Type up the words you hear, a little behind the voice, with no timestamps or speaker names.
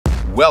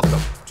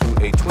Welcome to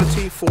a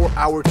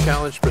 24-hour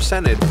challenge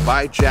presented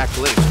by Jack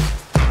Link.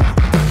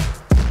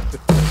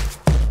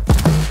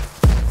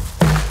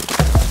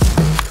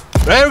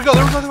 There we go.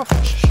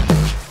 Shh.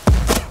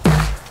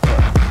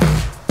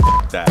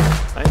 That.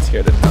 I ain't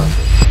scared of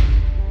nothing.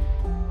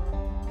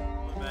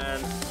 Man,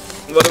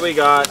 what do we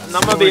got? And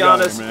I'm gonna be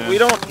honest, we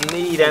don't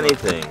need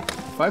anything.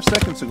 5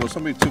 seconds ago,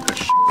 somebody took a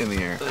in the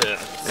air,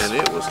 and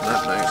it was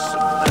not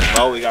nice.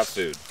 Well, we got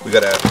food. We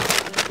got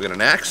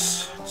an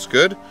axe. It's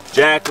good.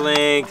 Jack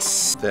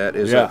Links. That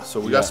is it. So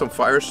we got some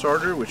fire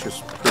starter, which is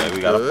pretty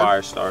we got good. a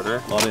fire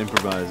starter. A lot of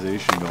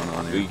improvisation going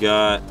on here. We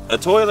got a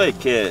toilet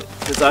kit,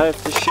 because I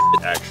have to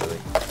shit, actually.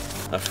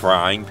 A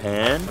frying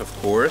pan. Of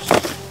course.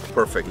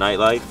 Perfect. Night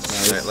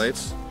lights. Nice. Night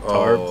lights.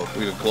 Oh,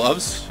 we got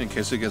gloves in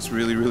case it gets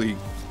really,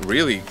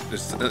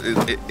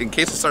 in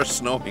case it starts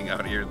snowing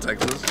out here in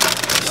Texas.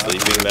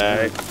 Sleeping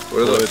bag.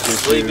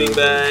 Sleeping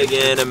bag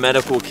and a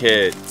medical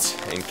kit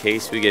in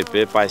case we get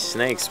bit by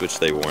snakes, which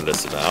they warned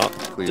us about.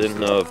 Please Didn't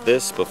know of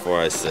this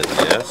before I said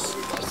yes.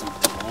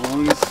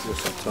 Tongs.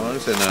 Some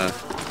tongs and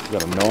You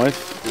got a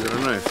knife. we got a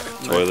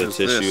knife. Toilet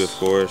tissue, of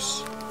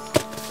course.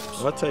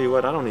 Well, I'll tell you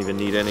what, I don't even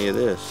need any of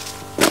this.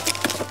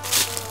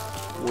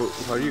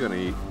 How are you gonna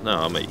eat? No,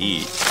 I'm gonna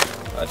eat.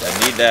 I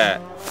need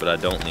that, but I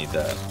don't need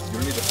that. You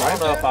don't need the I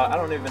frying pan? I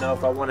don't even know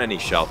if I want any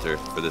shelter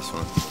for this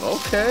one.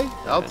 Okay,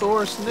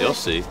 outdoors. Nick. You'll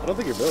see. I don't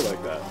think you're built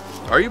like that.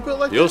 Are you built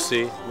like You'll that?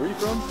 see. Where are you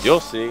from? You'll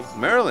see.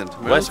 Maryland.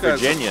 West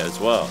Virginia as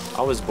well.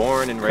 I was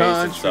born and raised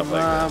and stuff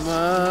like this.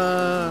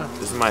 Mama,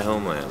 This is my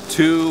homeland.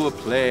 to a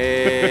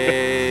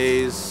place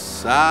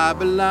I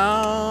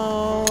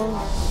belong.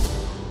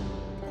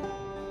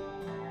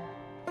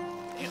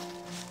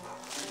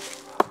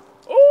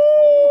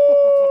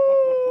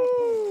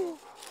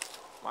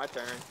 My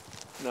turn.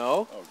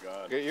 No. Oh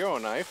God. Get your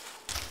own knife.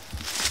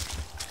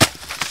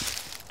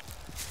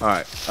 All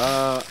right.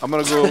 I'm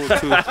gonna go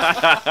to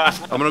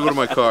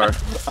my car.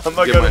 I'm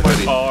gonna Get go my to my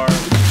hoodie. car.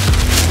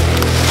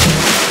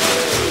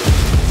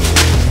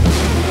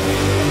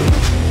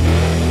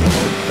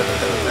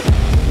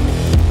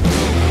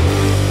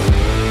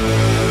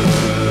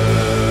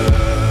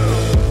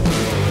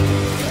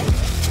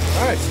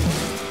 All right.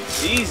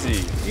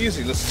 Easy.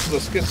 Easy.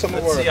 Let's get some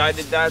of Let's our. see, I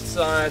did that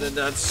side and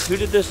that's... Who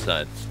did this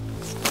side?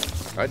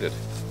 I did.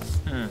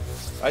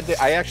 I did.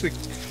 I actually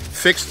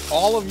fixed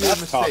all of your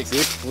mistakes.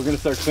 Toxic. We're gonna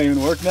start claiming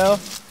work now.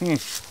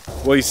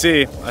 Well, you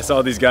see, I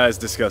saw these guys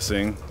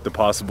discussing the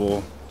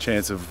possible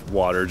chance of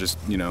water just,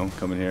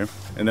 coming here,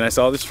 and then I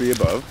saw this tree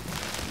above,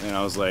 and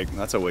I was like,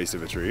 that's a waste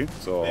of a tree.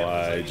 So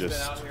I just.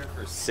 Been out here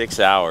for 6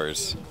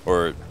 hours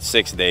or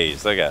 6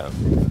 days. Look at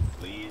him.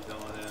 Leaves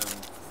on him.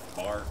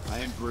 Bark. I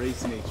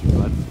embrace nature,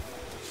 bud.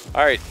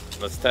 All right,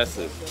 let's test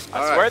this. I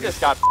All swear right. this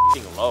got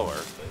f***ing lower.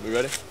 We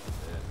ready?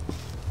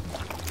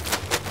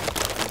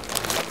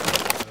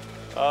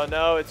 Oh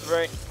no, it's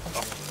rain.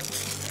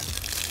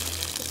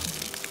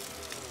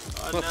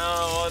 Oh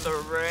no, the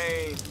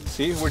rain.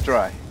 See, we're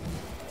dry.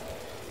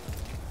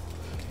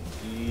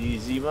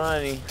 Easy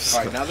money. All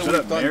right, now that Shut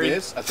we've up, done Mary.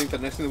 this, I think the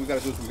next thing that we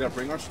gotta do is we gotta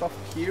bring our stuff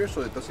here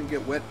so it doesn't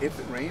get wet if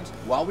it rains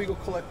while we go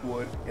collect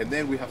wood, and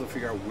then we have to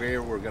figure out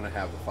where we're gonna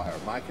have the fire.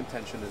 My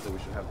contention is that we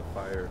should have the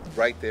fire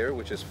right there,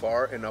 which is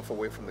far enough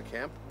away from the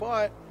camp,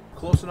 but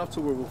close enough to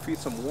where we'll feel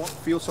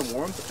some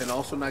warmth, and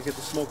also not get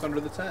the smoke under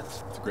the tent.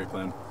 That's a great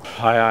plan.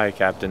 Aye,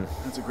 Captain.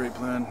 That's a great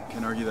plan.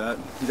 Can't argue that.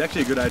 He's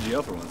actually a good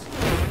IGL for once.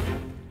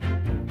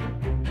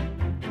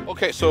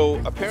 Okay, so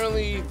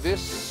apparently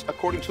this,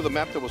 according to the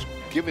map that was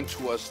given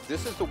to us,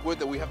 this is the wood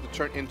that we have to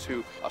turn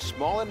into a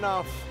small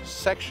enough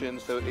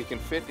sections that it can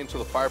fit into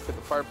the fire pit.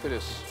 The fire pit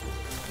is...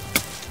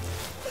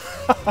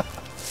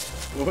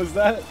 What was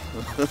that?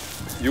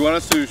 You want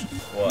us to,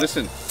 What?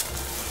 listen,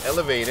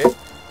 elevate it.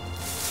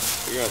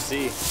 You're gonna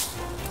see.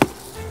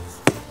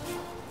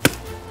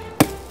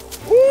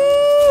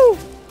 Woo!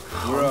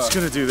 I'm just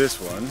gonna do this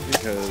one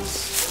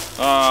because.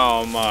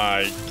 Oh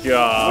my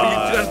god. What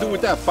are you gonna do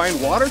with that? Find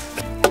water?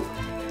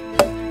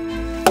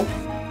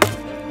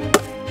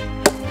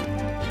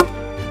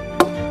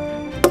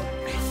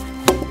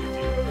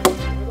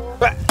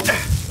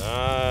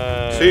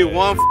 Nice. See,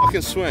 one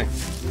fucking swing.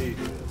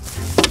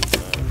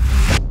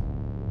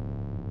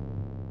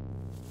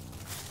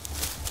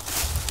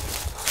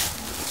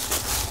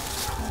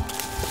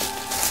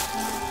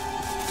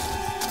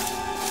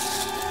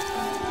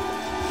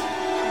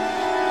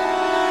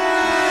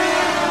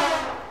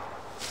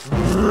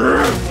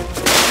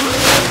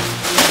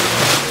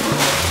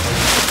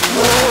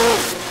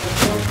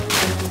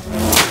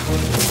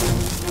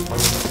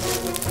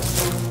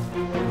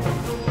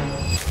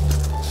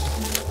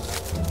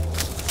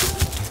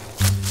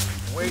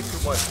 Way too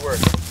much work.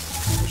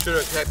 We should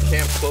have had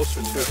camp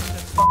closer to it.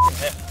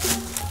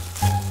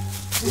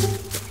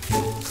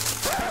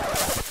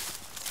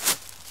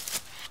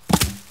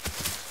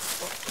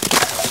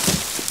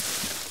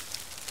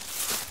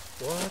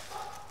 What?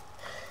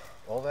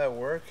 All that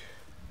work?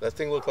 That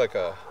thing looked like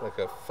a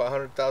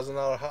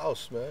 $500,000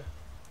 house, man.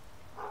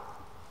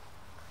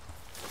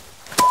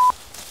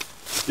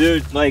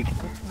 Dude, like,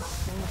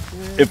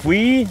 if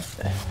we...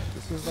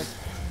 This is like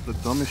the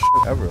dumbest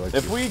shit ever. Like,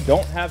 if we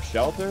don't have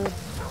shelter...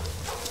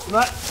 I'm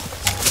not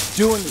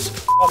doing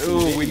this.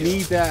 Dude, we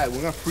need that.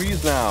 We're gonna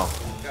freeze now.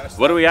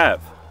 What do we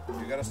have?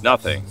 You gotta stop,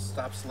 Nothing.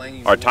 Stop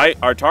slanging. Our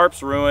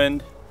tarp's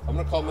ruined. I'm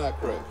gonna call Matt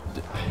Craig.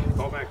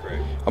 Call Matt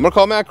Craig. I'm gonna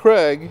call Matt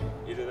Craig.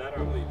 Either that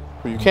or leave.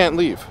 You can't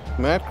leave.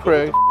 Matt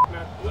Craig.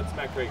 What's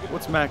Matt Craig doing?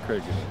 What's Matt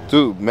Craig doing?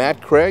 Dude,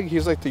 Matt Craig,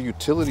 he's like the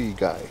utility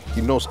guy.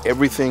 He knows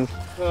everything.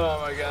 Oh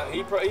my god,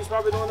 he's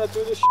probably the one that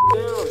threw this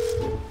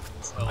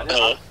shit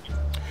down.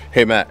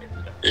 Hey, Matt.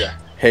 Yeah.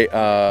 Hey,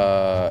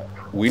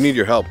 we need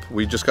your help.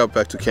 We just got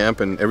back to camp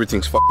and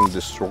everything's fucking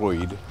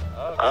destroyed.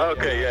 Oh,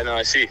 okay, yeah, no,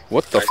 I see.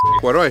 What the f?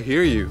 Why do I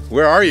hear you?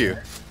 Where are you?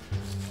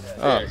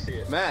 I see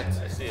it. Matt.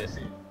 I see it.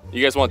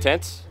 You guys want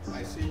tents?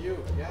 I see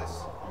you,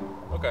 yes.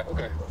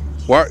 Okay.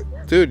 What?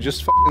 Dude,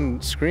 just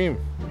fucking scream.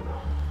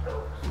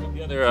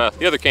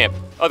 The other camp.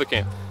 Other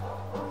camp.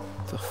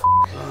 The f?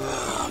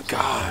 Oh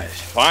gosh.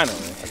 Finally.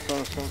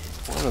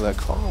 What that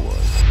call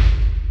was.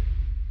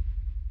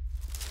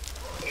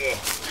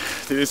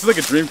 Dude, this is like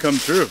a dream come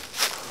true.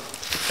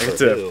 I get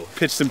to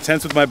pitch some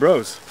tents with my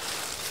bros.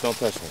 Don't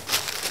touch me.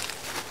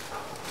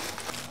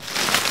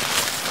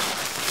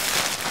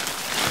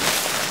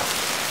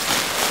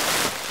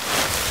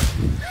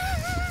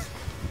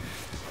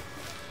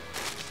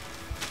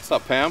 What's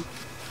up, Pam?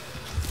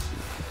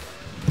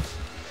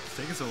 It's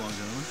taking so long,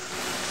 gentlemen.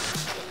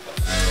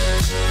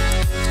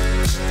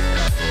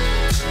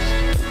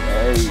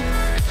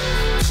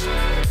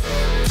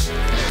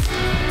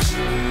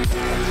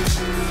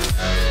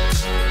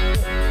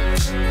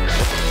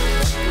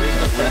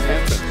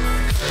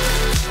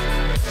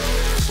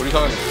 What are you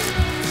talking about?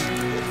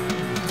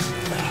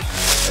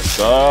 Let's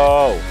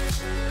go.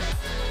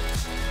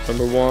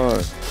 Number one.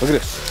 Look at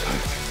this.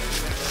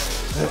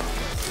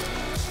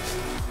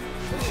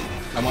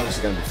 I'm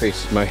obviously gonna be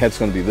facing. My head's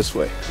gonna be this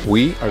way.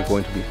 We are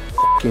going to be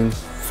fucking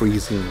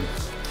freezing.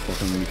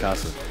 Welcome to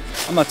Mikasa.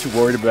 I'm not too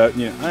worried about,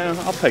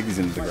 I'll peg these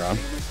into the ground.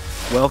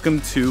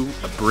 Welcome to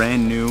a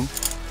brand new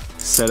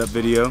setup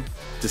video.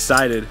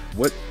 Decided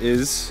what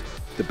is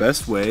the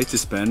best way to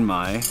spend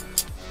my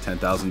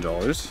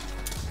 $10,000,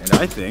 and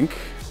I think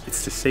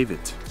it's to save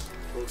it.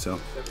 So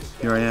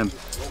here I am,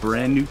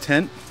 brand new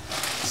tent,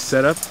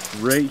 set up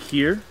right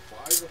here,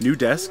 new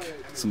desk,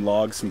 some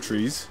logs, some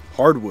trees,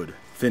 hardwood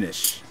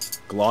finish,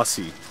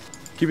 glossy.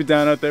 Keep it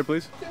down out there,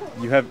 please.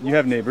 You have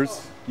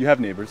neighbors. You have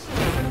neighbors.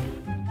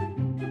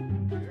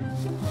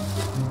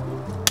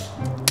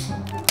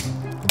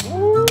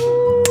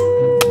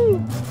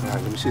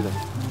 Alright, let me see that.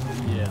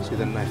 Yeah. See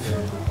that knife.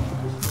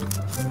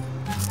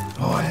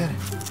 Oh, I had it.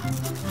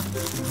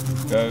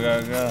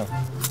 Go.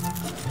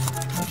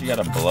 Don't you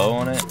gotta blow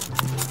on it?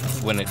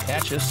 When it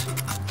catches.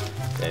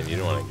 Damn, you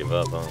don't want to give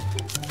up, huh?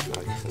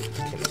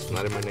 It's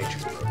not in my nature.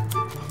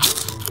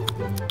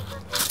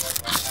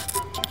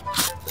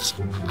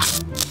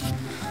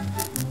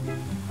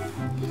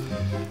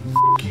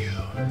 Fuck you.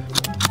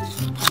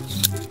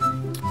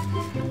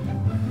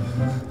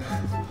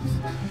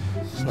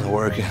 It's not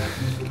working.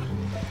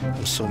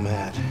 I'm so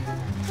mad.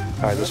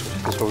 Alright, this is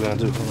what we're gonna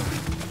do. Hold on.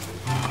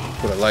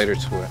 Put a lighter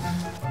to it.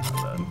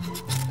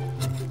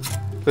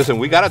 Listen,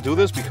 we gotta do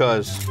this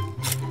because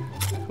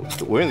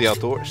we're in the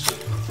outdoors.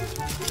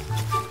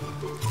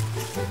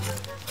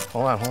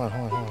 Hold on.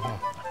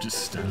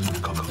 Just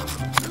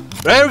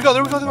There we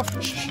go.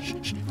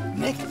 Shh.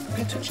 Nick,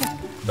 pay attention.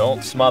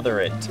 Don't smother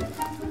it.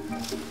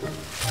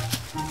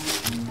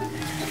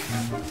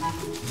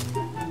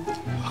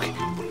 Okay.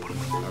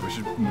 we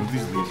should move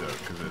these leaves out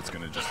because it's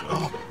gonna just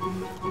like...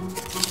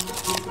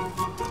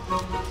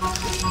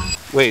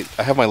 Wait,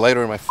 I have my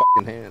lighter in my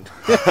fucking hand.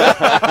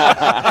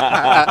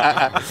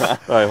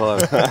 Alright,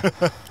 hold on.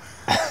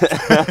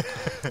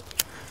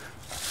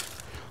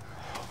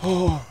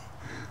 Oh.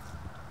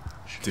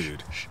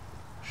 Dude.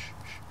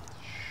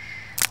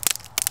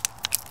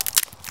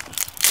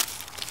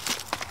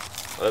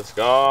 Let's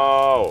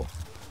go.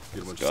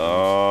 Let's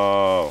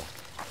go.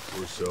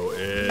 We're so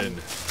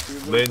in.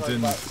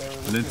 Linton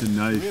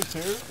knife.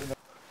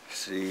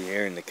 See,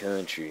 here in the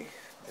country,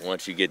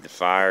 once you get the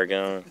fire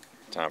going,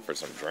 time for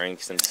some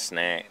drinks and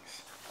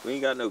snacks. We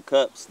ain't got no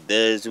cups,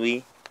 does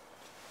we?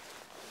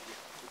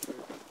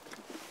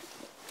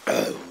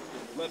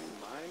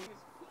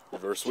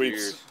 Reverse sweeps.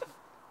 Cheers.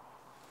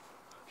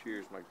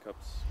 Cheers, my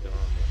cup's gone.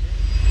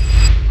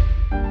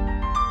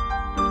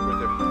 Right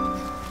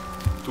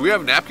there. Do we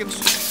have napkins?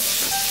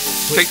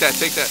 Take that.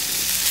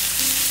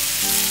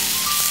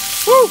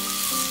 Woo!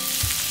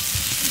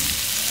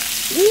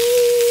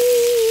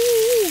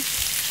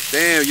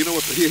 Damn, you know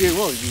what? Here,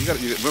 well, you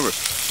remember,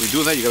 when you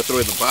do that, you gotta throw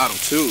it at the bottom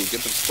too.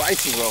 Get the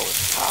spices rolling.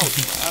 Oh,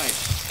 nice.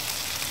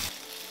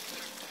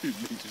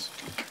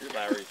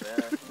 Larry's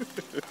there.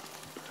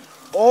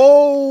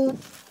 Oh,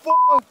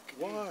 fuck!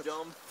 What?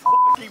 Dumb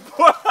fucking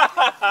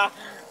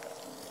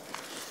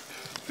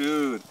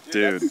Dude.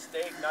 That's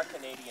steak, not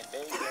Canadian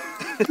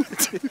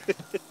bacon.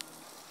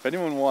 If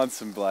anyone wants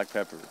some black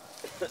pepper.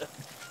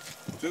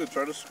 Dude,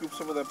 try to scoop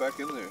some of that back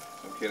in there.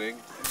 I'm kidding. You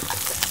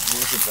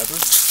want some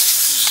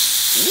peppers?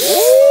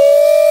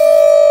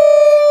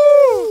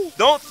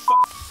 Don't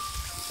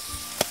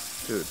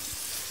Dude,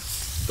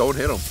 don't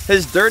hit him.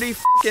 his dirty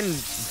fucking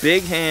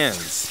big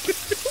hands.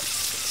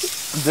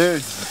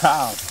 Dude,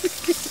 stop.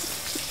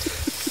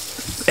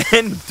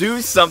 And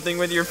do something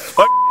with your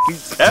fucking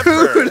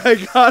pepper. Dude, I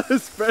gotta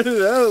spread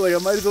it out. Like, I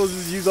might as well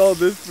just use all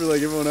this for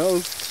like everyone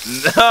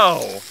else.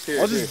 No.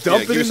 I'll just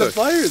dump it in the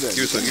fire then.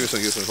 Give me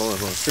some. Hold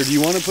on. Or do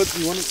you want to put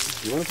it on?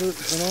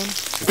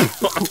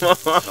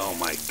 Oh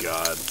my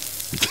god.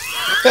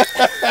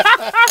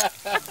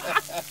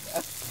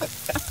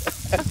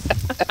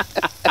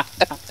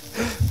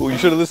 Well, you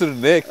should have listened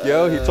to Nick,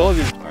 yo. He told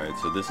you. All right,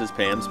 so this is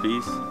Pam's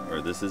piece,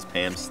 or this is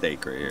Pam's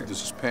steak right here.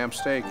 This is Pam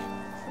steak.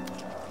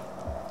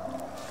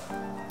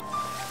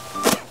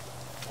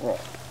 Oh.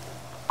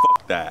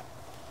 Fuck that.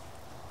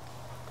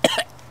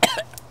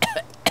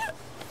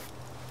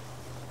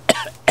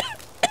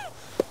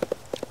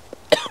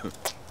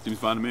 Seems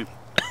fine to me.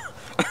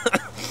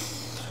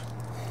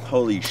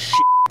 Holy shit.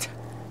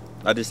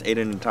 I just ate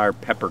an entire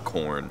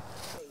peppercorn.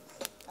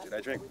 Dude,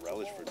 I drank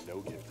relish for no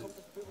gift.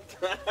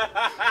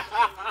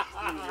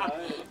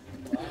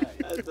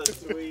 That's a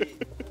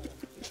sweet.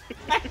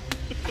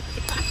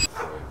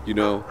 You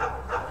know,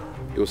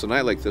 it was a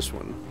night like this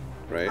one,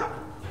 right?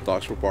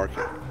 Dogs were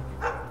barking.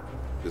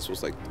 This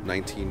was like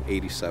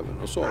 1987.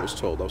 That's all I was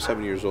told. I was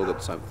 7 years old at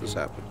the time that this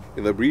happened.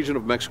 In the region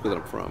of Mexico that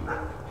I'm from,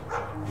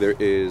 there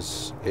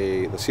is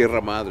the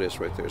Sierra Madres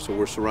right there. So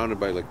we're surrounded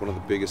by like one of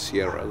the biggest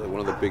sierra, like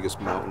one of the biggest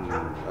mountain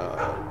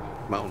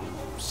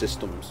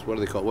systems. What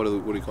do they call? What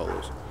do you call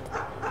those?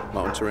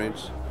 Mountain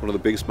terrains. One of the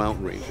biggest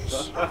mountain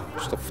ranges.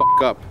 Just to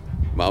fuck up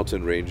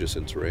mountain ranges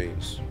and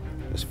terrains,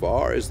 as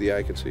far as the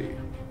eye can see.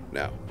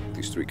 Now,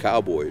 these three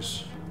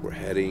cowboys were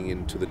heading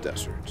into the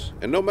deserts,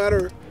 and no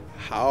matter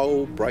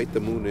how bright the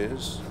moon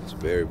is, it's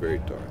very, very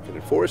dark. And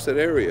in forested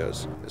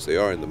areas, as they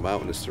are in the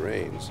mountainous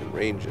terrains and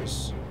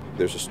ranges,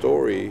 there's a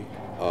story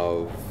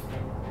of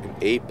an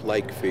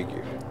ape-like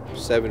figure,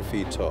 7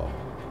 feet tall,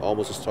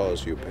 almost as tall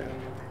as you, Pam.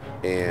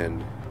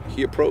 And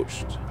he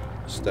approached,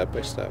 step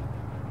by step,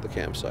 the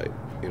campsite,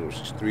 in which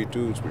these three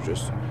dudes were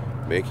just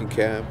making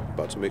camp,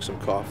 about to make some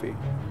coffee.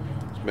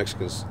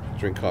 Mexicans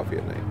drink coffee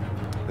at night.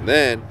 And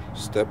then,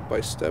 step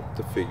by step,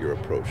 the figure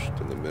approached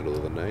in the middle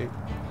of the night.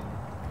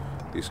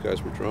 These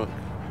guys were drunk.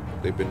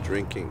 They've been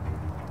drinking.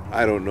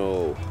 I don't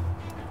know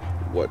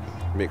what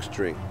mixed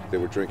drink they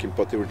were drinking,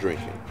 but they were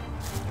drinking.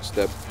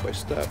 Step by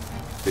step,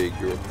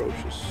 figure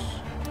approaches.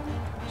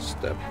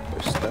 Step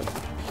by step,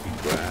 he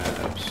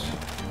grabs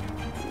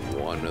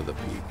one of the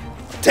people.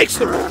 Takes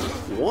them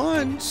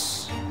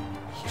once.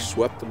 He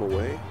swept them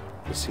away.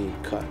 The scene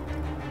cut.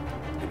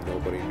 And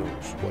nobody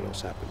knows what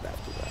else happened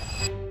after that.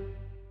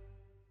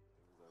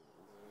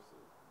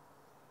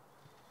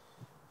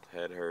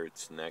 Head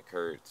hurts, neck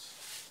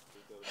hurts.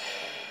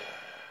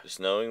 Just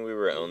knowing we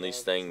were only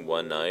staying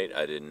one night,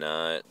 I did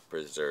not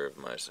preserve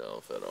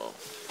myself at all.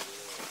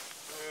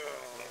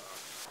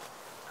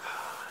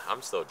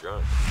 I'm still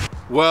drunk.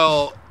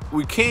 Well,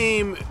 we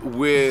came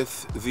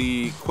with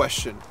the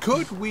question,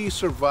 could we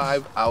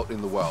survive out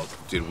in the wild?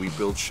 Did we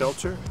build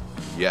shelter?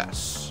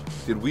 Yes.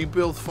 Did we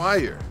build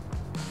fire?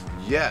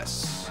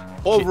 Yes.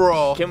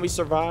 Overall, Can we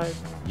survive?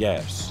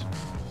 Yes.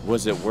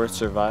 Was it worth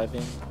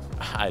surviving?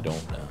 I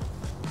don't know.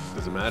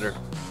 doesn't matter.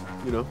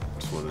 You know,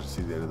 just wanted to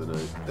see the end of the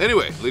night.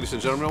 Anyway, ladies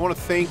and gentlemen, we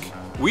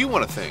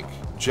want to thank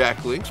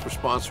Jack Links for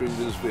sponsoring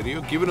this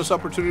video, giving us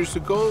opportunities to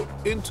go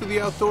into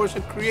the outdoors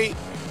and create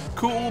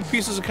cool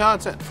pieces of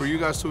content for you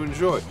guys to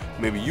enjoy.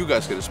 Maybe you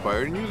guys get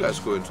inspired and you guys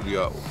go into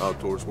the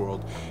outdoors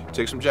world.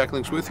 Take some Jack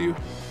Links with you,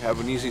 have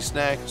an easy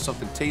snack,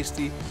 something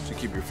tasty to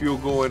keep your fuel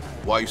going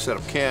while you set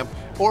up camp,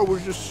 or we're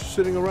just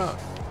sitting around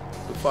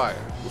the fire.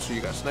 We'll see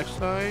you guys next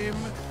time.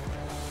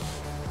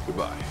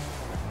 Goodbye.